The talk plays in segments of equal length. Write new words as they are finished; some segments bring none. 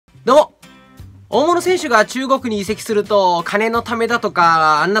どうも、大物選手が中国に移籍すると、金のためだと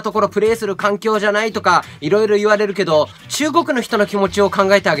か、あんなところプレーする環境じゃないとか、いろいろ言われるけど、中国の人の気持ちを考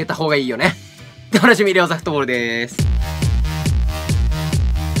えてあげた方がいいよね。おなじみ、レオザフットボールです。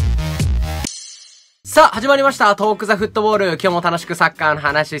さあ、始まりました。トークザフットボール。今日も楽しくサッカーの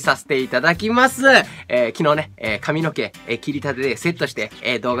話させていただきます。昨日ね、髪の毛、切り立てでセットし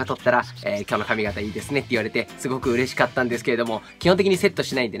て、動画撮ったら、今日の髪型いいですねって言われて、すごく嬉しかったんですけれども、基本的にセット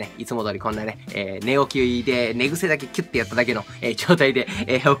しないんでね、いつも通りこんなね、寝起きで寝癖だけキュッてやっただけの、状態で、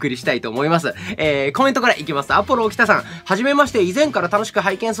お送りしたいと思います。コメントからいきます。アポロ沖田さん、はじめまして、以前から楽しく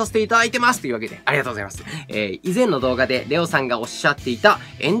拝見させていただいてます。というわけで、ありがとうございます。以前の動画でレオさんがおっしゃっていた、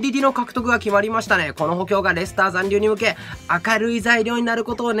エンディディの獲得が決まりましたね。この補強がレスター残留に向け明るい材料になる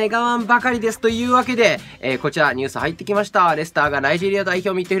ことを願わんばかりです。というわけで、こちらニュース入ってきました。レスターがナイジェリア代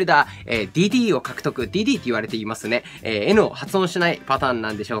表ミッドフィルダー、DD を獲得。DD って言われていますね。N を発音しないパターン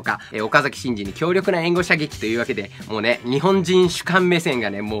なんでしょうか。岡崎慎司に強力な援護射撃というわけで、もうね、日本人主観目線が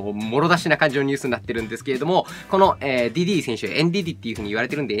ね、もうもろ出しな感じのニュースになってるんですけれども、この、DD 選手、NDD っていう風に言われ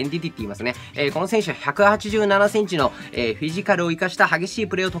てるんで、NDD って言いますね。この選手は187センチの、フィジカルを生かした激しい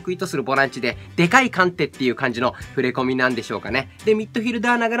プレーを得意とするボランチで、でかいカンテっていう感じの触れ込みなんでしょうかね。で、ミッドフィル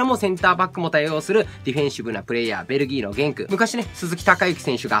ダーながらもセンターバックも対応するディフェンシブなプレイヤー、ベルギーのゲンク。昔ね、鈴木孝之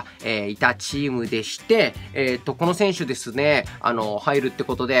選手が、いたチームでして、この選手ですね、入るって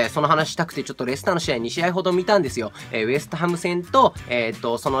ことで、その話したくてちょっとレスターの試合2試合ほど見たんですよ。ウエストハム戦と、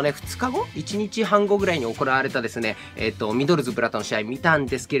そのね、2日後 ?1 日半後ぐらいに行われたですね、ミドルズブラとの試合見たん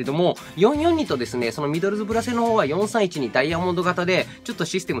ですけれども、442とですね、そのミドルズブラ戦の方は431にダイヤモンド型で、ちょっと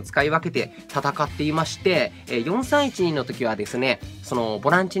システム使い分けて戦っていまして、4312の時はですね、そのボ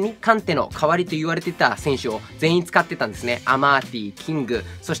ランチにカンテの代わりと言われてた選手を全員使ってたんですね。アマーティ、キング、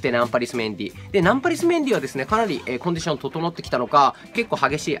そしてナンパリスメンディ。で、ナンパリスメンディはですね、かなり、コンディション整ってきたのか、結構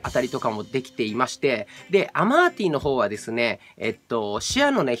激しい当たりとかもできていまして、で、アマーティの方はですね、視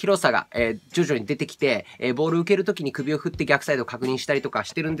野のね、広さが、徐々に出てきて、ボール受ける時に首を振って逆サイドを確認したりとか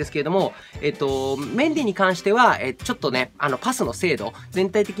してるんですけれども、メンディに関しては、ちょっとね、パスの精度、全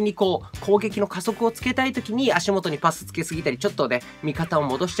体的にこう、攻撃の加速をつけたい時に足元にパスつけすぎたり、ちょっとね、味方を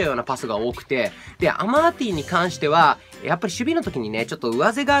戻しちゃうようなパスが多くて、で、アマーティに関しては、やっぱり守備の時にね、ちょっと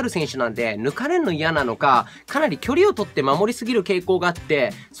上背がある選手なんで、抜かれるの嫌なのか、かなり距離を取って守りすぎる傾向があっ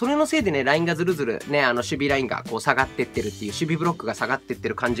て、それのせいでね、ラインがずるずる、ね、守備ラインがこう下がってってるっていう、守備ブロックが下がってって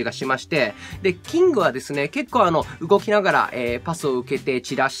る感じがしまして、で、キングはですね、結構動きながら、パスを受けて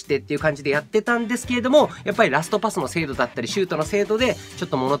散らしてっていう感じでやってたんですけれども、やっぱりラストパスの精度だったり、シュートの精度で、ちょっ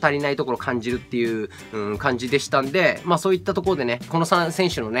と物足りないところを感じるっていう、感じでしたんで、まあそういったところでね、この3選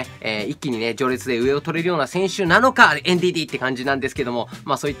手のね、一気にね、序列で上を取れるような選手なのか、NDD って感じなんですけども、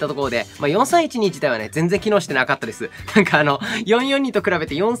まあそういったところで、まあ4312自体はね、全然機能してなかったです。なんか442と比べ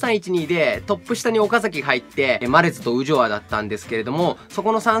て4312で、トップ下に岡崎が入って、マレズとウジョアだったんですけれども、そ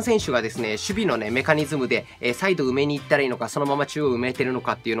この3選手がですね、守備のね、メカニズムで、サイド埋めに行ったらいいのか、そのまま中央埋めてるの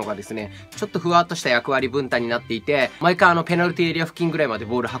かっていうのがですね、ちょっとふわっとした役割分担になっていて、毎回ペナルティエリア付近ぐらいまで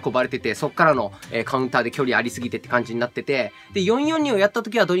ボール運ばれてて、そっからの、カウンターで距離ありすぎてって感じになってて、で、442をやった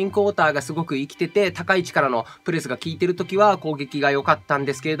時はドリンクウォーターがすごく生きてて、高い位置からのプレスが効いてる時は攻撃が良かったん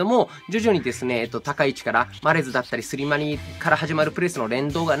ですけれども、徐々にですね、高い位置から、マレズだったりスリマニから始まるプレスの連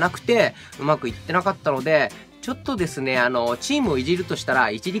動がなくて、うまくいってなかったので、ちょっとですね、チームをいじるとした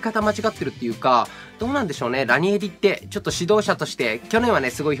ら、いじり方間違ってるっていうか、どうなんでしょうね、ラニエリって、ちょっと指導者として、去年はね、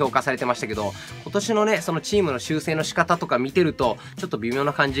すごい評価されてましたけど、今年のね、そのチームの修正の仕方とか見てると、ちょっと微妙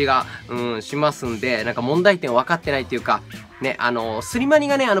な感じが、しますんで、なんか問題点分かってないっていうか、ね、スリマニ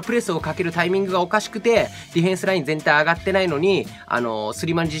がね、プレスをかけるタイミングがおかしくて、ディフェンスライン全体上がってないのに、ス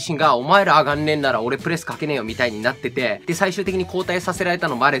リマニ自身が、お前ら上がんねえんなら俺プレスかけねえよみたいになってて、で、最終的に交代させられた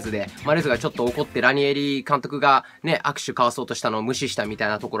のマレズで、マレズがちょっと怒ってラニエリ監督がね、握手交わそうとしたのを無視したみたい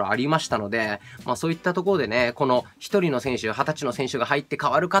なところありましたので、まあそういったところでね、この一人の選手、20歳の選手が入って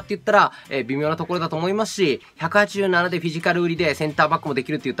変わるかって言ったら、微妙なところだと思いますし、187でフィジカル売りでセンターバックもで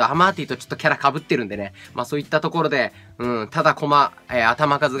きるって言うと、アマーティとちょっとキャラ被ってるんでね、まあそういったところで、ただ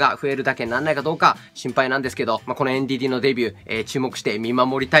頭数が増えるだけになんないかどうか心配なんですけど、まあ、この NDD のデビュー、注目して見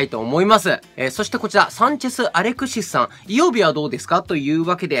守りたいと思います。そしてこちら、サンチェス・アレクシスさん、イオビはどうですかという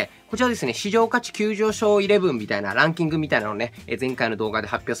わけで、こちらですね、市場価値急上昇11みたいなランキングみたいなのをね、前回の動画で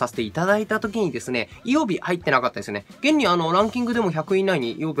発表させていただいた時にですね、イオビ入ってなかったですね。現にランキングでも100位以内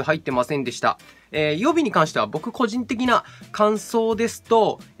にイオビ入ってませんでした。イオビに関しては僕個人的な感想です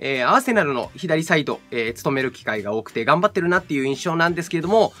と、アーセナルの左サイド、務める機会が多くて頑張ってるなっていう印象なんですけれど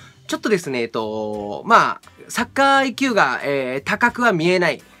も、ちょっとですね、まあ、サッカー IQ が、高くは見え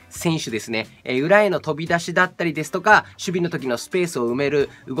ない選手ですね。裏への飛び出しだったりですとか、守備の時のスペースを埋める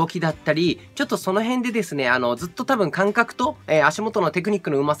動きだったり、ちょっとその辺でですね、ずっと多分感覚と、足元のテクニッ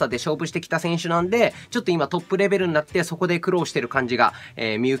クの上手さで勝負してきた選手なんで、ちょっと今トップレベルになってそこで苦労してる感じが、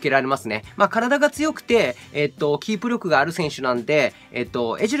見受けられますね。まあ体が強くて、キープ力がある選手なんで、エ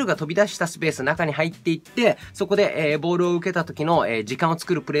ジルが飛び出したスペース中に入っていって、そこで、ボールを受けた時の、時間を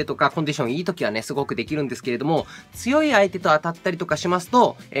作るプレーとかコンディションいい時はね、すごくできるんですけれども、強い相手と当たったりとかします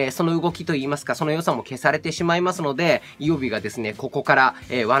と、その動きといいますか、その良さも消されてしまいますので、イオビがですね、ここから、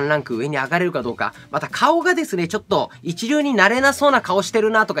ワンランク上に上がれるかどうか、また顔がですね、ちょっと一流になれなそうな顔してる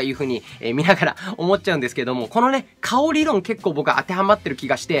なとかいう風に、見ながら思っちゃうんですけども、このね、顔理論結構僕は当てはまってる気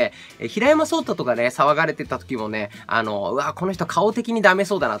がして、平山壮太とかね、騒がれてた時もね、うわ、この人顔的にダメ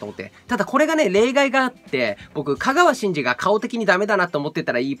そうだなと思って。ただこれがね、例外があって、僕、香川真司が顔的にダメだなと思って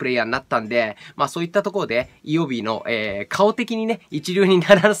たらいいプレイヤーになったんで、まあそういったところで、イオビの、顔的にね、一流に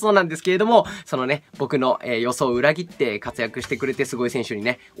ならなそうなんですけれども、そのね、僕の、予想を裏切って活躍してくれてすごい選手に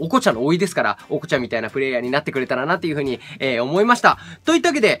ね、おこちゃんの多いですから、おこちゃんみたいなプレイヤーになってくれたらなっていう風に、思いました。といった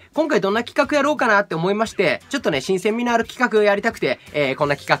わけで、今回どんな企画やろうかなって思いまして、ちょっとね、新鮮味のある企画やりたくて、こん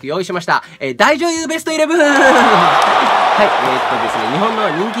な企画用意しました。大女優ベスト 11! はい、ですね、日本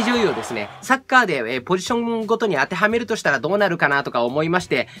の人気女優をですね、サッカーで、ポジションごとに当てはめるとしたらどうなるかなとか思いまし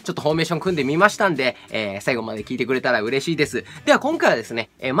て、ちょっとフォーメーション組んでみましたんで、最後まで聞いてくれたら嬉しいです。では今回はですね、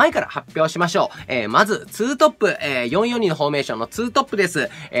前から発表しましょう。まず、2トップ、442のフォーメーションの2トップです。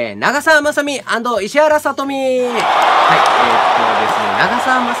長澤まさみ&石原さとみ。はい、ですね、長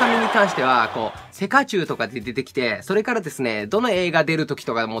澤まさみに関しては、こう、セカチュウとかで出てきて、それからですね、どの映画出る時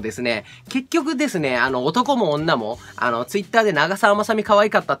とかもですね、結局ですね、男も女も、ツイッターで長澤まさみ可愛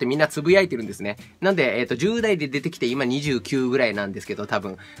かったってみんなつぶやいてるんですね。なんで、10代で出てきて今29ぐらいなんですけど、多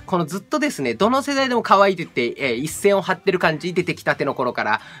分、このずっとですね、どの世代でも可愛いって言って、一線を張ってる感じ、出てきたての頃か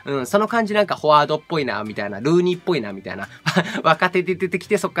ら、その感じなんかフォワードっぽいな、みたいな、ルーニーっぽいな、みたいな、若手で出てき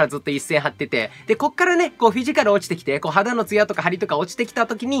て、そっからずっと一線張ってて、で、こっからね、こうフィジカル落ちてきて、こう肌のツヤとか張りとか落ちてきた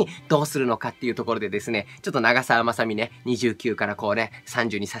時に、どうするのかっていうところでですね、ちょっと長澤まさみね、29からこうね、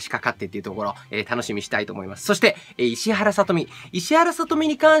30に差し掛かってっていうところ、楽しみにしたいと思います。そして、石原さとみ。石原さとみ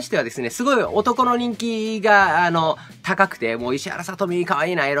に関してはですね、すごい男の人気が、高くて、もう石原さとみ可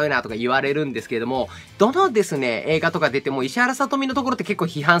愛いな、エロいなとか言われるんですけれども、どのですね、映画とか出ても石原さとみのところって結構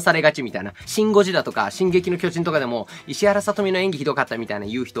批判されがちみたいな。シンゴジラとか、進撃の巨人とかでも、石原さとみの演技ひどかったみたいな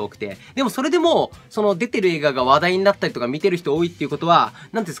言う人多くて、でもそれでも、その出てる映画が話題になったりとか見てる人多いっていうことは、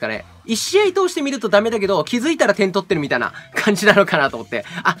なんですかね、一試合通して見るとダメだけど、気づいたら点取ってるみたいな感じなのかなと思って、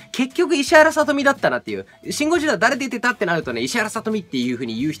あ、結局石原さとみだったなっていう。シンゴジラ誰出てたってなるとね、石原さとみっていう風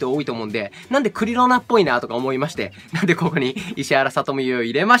に言う人多いと思うんで、なんでクリロナっぽいなとか思いまして、なんでここに石原さとみを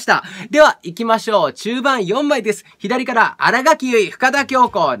入れました。では、行きましょう。中盤4枚です。左から、新垣結衣、深田恭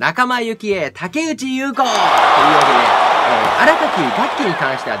子、仲間由紀恵、竹内優子というわけで、新垣結衣、楽器に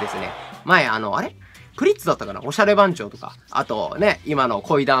関してはですね、前あれプリッツだったかな、おしゃれ番長とか、あとね、今の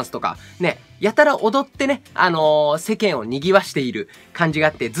恋ダンスとか、ね、やたら踊ってね、世間を賑わしている感じが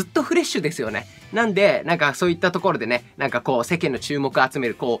あって、ずっとフレッシュですよね。なんで、なんかそういったところでね、なんかこう、世間の注目を集め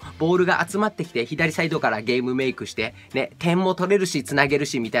る、こう、ボールが集まってきて、左サイドからゲームメイクして、ね、点も取れるし、繋げる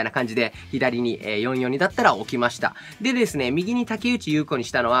し、みたいな感じで、左に、4-4-2だったら置きました。でですね、右に竹内優子に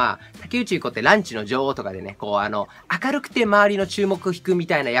したのは、竹内優子ってランチの女王とかでね、こう、明るくて周りの注目を引くみ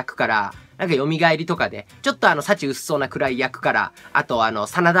たいな役から、なんか蘇りとかで、ちょっと幸薄そうな暗い役から、あと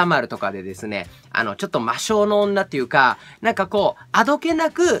真田丸とかでですね、ちょっと魔性の女っていうか、なんかこう、あどけな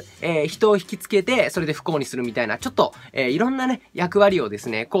く、人を引きつけて、それで不幸にするみたいな、ちょっと、いろんなね、役割をです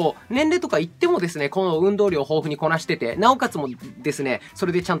ね、こう、年齢とか言ってもですね、この運動量豊富にこなしてて、なおかつもですね、そ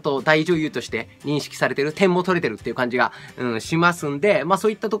れでちゃんと大女優として認識されてる、点も取れてるっていう感じが、しますんで、まあそ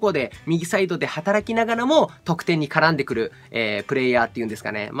ういったところで、右サイドで働きながらも、得点に絡んでくる、プレイヤーっていうんです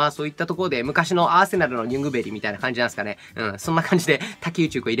かね。まあそういったところで、昔のアーセナルのニュングベリーみたいな感じなんですかね。そんな感じで、竹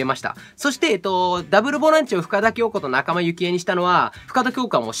内優子入れました。そして、ダブルボランチを深田恭子と仲間由紀恵にしたのは、深田恭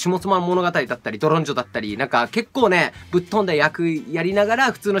子はもう下妻物語だったり、ドロンジョだったり、なんか結構ね、ぶっ飛んだ役やりなが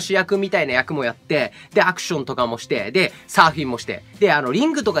ら、普通の主役みたいな役もやって、で、アクションとかもして、で、サーフィンもして、で、リ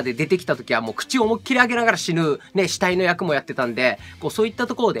ングとかで出てきた時はもう口を思いっきり上げながら死ぬ、ね、死体の役もやってたんで、こう、そういった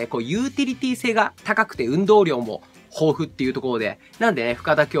ところで、こう、ユーティリティ性が高くて運動量も、豊富っていうところで。なんでね、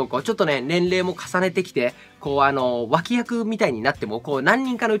深田恭子、ちょっとね、年齢も重ねてきて、こう脇役みたいになっても、こう何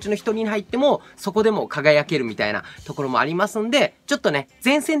人かのうちの一人に入っても、そこでも輝けるみたいなところもありますんで、ちょっとね、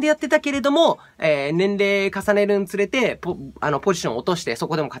前線でやってたけれども、年齢重ねるにつれて、ポジションを落として、そ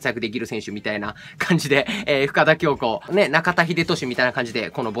こでも活躍できる選手みたいな感じで、深田恭子、ね、中田秀俊みたいな感じ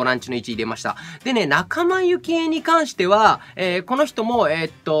で、このボランチの位置入れました。でね、仲間由紀恵に関しては、この人も、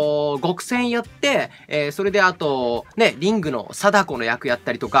極戦やって、それであと、ね、リングの貞子の役やっ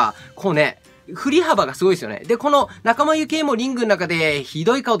たりとか、こうね、振り幅がすごいですよね。で、この仲間由紀恵もリングの中でひ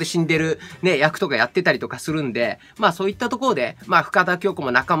どい顔で死んでるね、役とかやってたりとかするんで、まあそういったところで、まあ深田恭子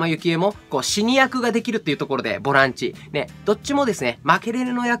も仲間由紀恵も、こう死に役ができるっていうところで、ボランチ。ね、どっちもですね、負けれ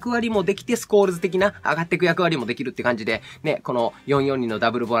るの役割もできて、スコールズ的な上がっていく役割もできるって感じで、ね、この442の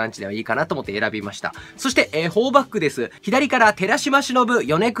ダブルボランチではいいかなと思って選びました。そして、4バックです。左から寺島しのぶ、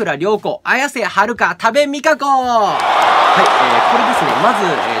米倉涼子、綾瀬はるか、多部未華子。はい、これですね、ま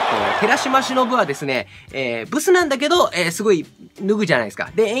ず、寺島しのぶはですね、ブスなんだけど、すごい脱ぐじゃないですか。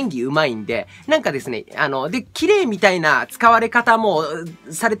で、演技上手いんで、なんかですね、で、綺麗みたいな使われ方も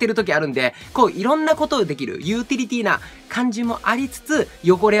されてる時あるんで、こう、いろんなことをできる、ユーティリティな感じもありつつ、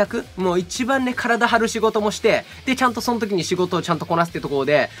汚れ役、もう一番ね、体張る仕事もして、で、ちゃんとその時に仕事をちゃんとこなすってところ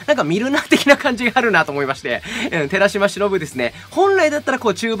で、なんかミルナー的な感じがあるなと思いまして、寺島しのぶですね、本来だったらこ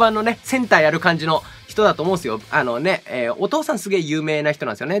う、中盤のね、センターやる感じの人だと思うんですよ。お父さんすげえ有名な人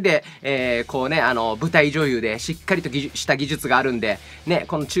なんですよね。で、こうね、舞台女優でしっかりとした技術があるんで、ね、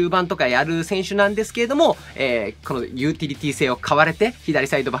この中盤とかやる選手なんですけれども、このユーティリティ性を買われて、左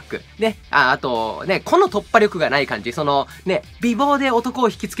サイドバック。ね、あと、ね、この突破力がない感じ。その、ね、美貌で男を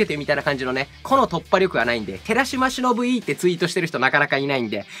引きつけてみたいな感じのね、この突破力がないんで、寺島しのぶいいってツイートしてる人なかなかいないん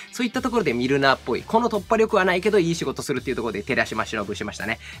で、そういったところでミルナーっぽい。この突破力はないけど、いい仕事するっていうところで寺島しのぶしました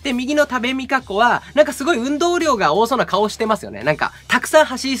ね。で、右の多部未華子は、なんかすごい運動量が多そうな顔してますよね。なんか、たくさん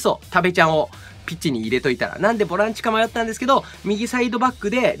走りそう。多部ちゃんを。ピッチに入れといたら。なんでボランチか迷ったんですけど、右サイドバック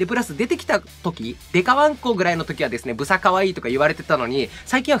で、プラス出てきた時、デカワンコぐらいの時はですね、ブサ可愛いとか言われてたのに、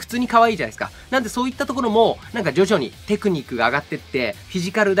最近は普通に可愛いじゃないですか。なんでそういったところも、なんか徐々にテクニックが上がってって、フィ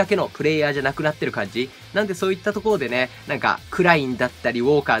ジカルだけのプレイヤーじゃなくなってる感じ。なんでそういったところでね、なんか、クラインだったり、ウ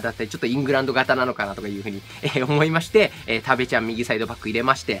ォーカーだったり、ちょっとイングランド型なのかなとかいうふうに、思いまして、多部ちゃん右サイドバック入れ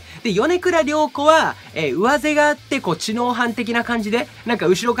まして、で、米倉涼子は、上背があって、こう、知能犯的な感じで、なんか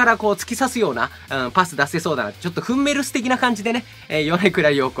後ろからこう、突き刺すような、パス出せそうだな。ちょっとフンメルス的な感じでね、米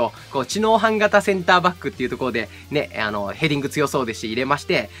倉涼子、こう、知能犯型センターバックっていうところで、ね、ヘディング強そうですし、入れまし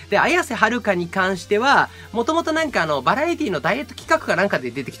て、で、綾瀬はるかに関しては、もともとなんかバラエティのダイエット企画かなんか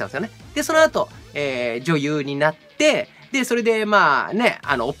で出てきたんですよね。で、その後、女優になって、で、それで、まあね、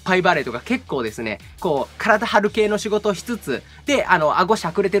おっぱいバレーとか結構ですね、こう、体張る系の仕事をしつつ、で、顎し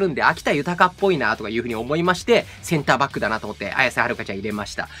ゃくれてるんで、秋田豊っぽいなとかいうふうに思いまして、センターバックだなと思って、綾瀬はるかちゃん入れま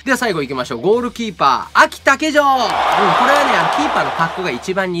した。では最後行きましょう。ゴールキーパー、秋竹城。これはね、キーパーの格好が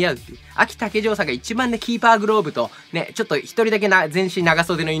一番似合うっていう。秋竹城さんが一番ね、キーパーグローブと、ね、ちょっと一人だけ全身長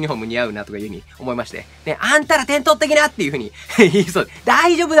袖のユニフォーム似合うなとかいうふうに思いまして、ね、あんたら点取ってきなっていうふうに言いそう。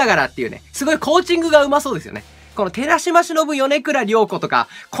大丈夫だからっていうね、すごいコーチングがうまそうですよね。この寺島しのぶ、米倉涼子とか、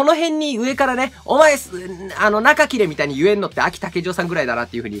この辺に上からね、お前中切れみたいに言えんのって秋竹城さんぐらいだなっ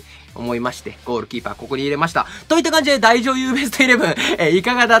ていう風に思いまして、ゴールキーパーここに入れました。といった感じで大女優ベスト11、い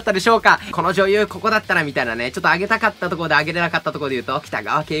かがだったでしょうか？この女優ここだったらみたいなね、ちょっと上げたかったところで上げれなかったところで言うと、北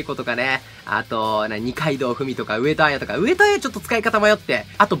川景子とかね、あと、二階堂ふみとか、上戸彩とか、上戸彩ちょっと使い方迷って、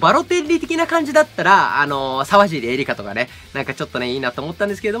あとバロテッリ的な感じだったら、沢尻エリカとかね、なんかちょっとね、いいなと思ったん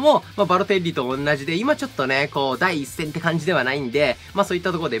ですけれども、まあ、バロテッリと同じで、今ちょっとね、こう、第一線って感じではないんで、まあそういっ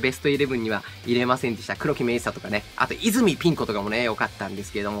たところでベスト11には入れませんでした。黒木メイサとかね、あと泉ピン子とかもね、良かったんで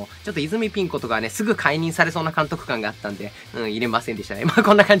すけれども、ちょっと泉ピン子とかはね、すぐ解任されそうな監督感があったんで、入れませんでしたね。まあ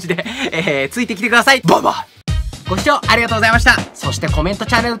こんな感じで、ついてきてください。バイバイ。ご視聴ありがとうございました。そしてコメント、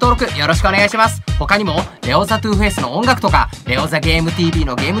チャンネル登録よろしくお願いします。他にも、レオザトゥーフェイスの音楽とか、レオザゲーム TV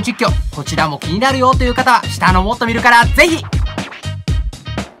のゲーム実況、こちらも気になるよという方は、下のもっと見るから、ぜひ